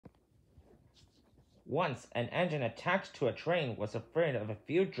Once an engine attached to a train was afraid of a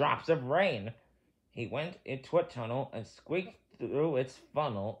few drops of rain. He went into a tunnel and squeaked through its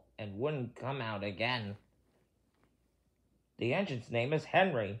funnel and wouldn't come out again. The engine's name is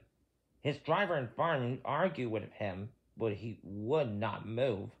Henry. His driver and fireman argued with him, but he would not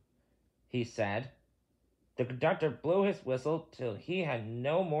move. He said. The conductor blew his whistle till he had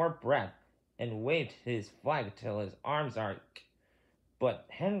no more breath and waved his flag till his arms ached. But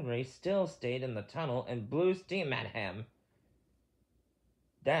Henry still stayed in the tunnel and blew steam at him.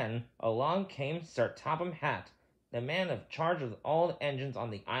 Then along came Sir Topham Hatt, the man in charge of all the engines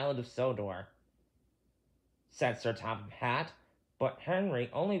on the island of Sodor. Said Sir Topham Hatt, but Henry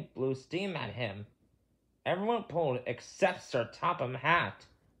only blew steam at him. Everyone pulled except Sir Topham Hatt,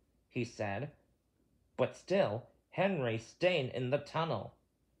 he said. But still, Henry stayed in the tunnel.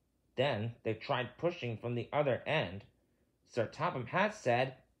 Then they tried pushing from the other end. Sir Topham Hatt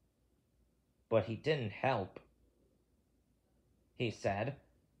said, but he didn't help. He said,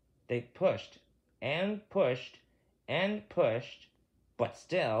 they pushed and pushed and pushed, but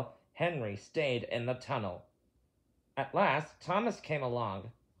still Henry stayed in the tunnel. At last, Thomas came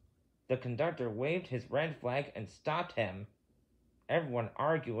along. The conductor waved his red flag and stopped him. Everyone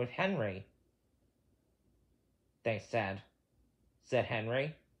argued with Henry. They said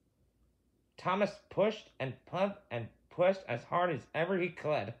Henry. Thomas pushed and pumped and pushed as hard as ever he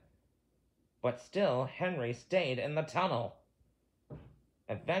could, but still Henry stayed in the tunnel.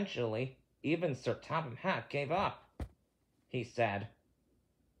 Eventually, even Sir Topham Hatt gave up. He said.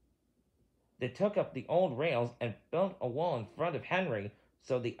 They took up the old rails and built a wall in front of Henry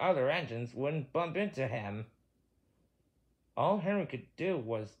so the other engines wouldn't bump into him. All Henry could do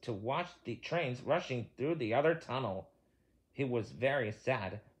was to watch the trains rushing through the other tunnel. He was very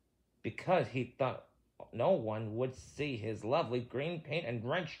sad, because he thought no one would see his lovely green paint and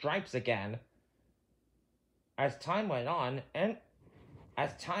red stripes again. As time went on,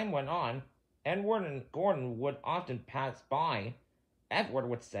 Edward and Gordon would often pass by. Edward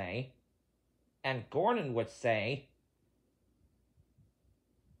would say, and Gordon would say,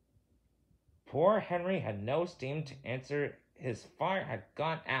 poor Henry had no steam to answer. His fire had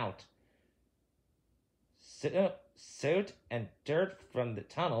gone out. Soot and dirt from the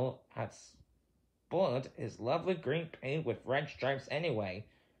tunnel had spoiled his lovely green paint with red stripes anyway.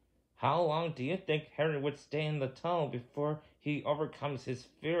 How long do you think Henry would stay in the tunnel before he overcomes his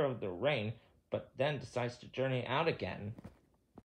fear of the rain, but then decides to journey out again?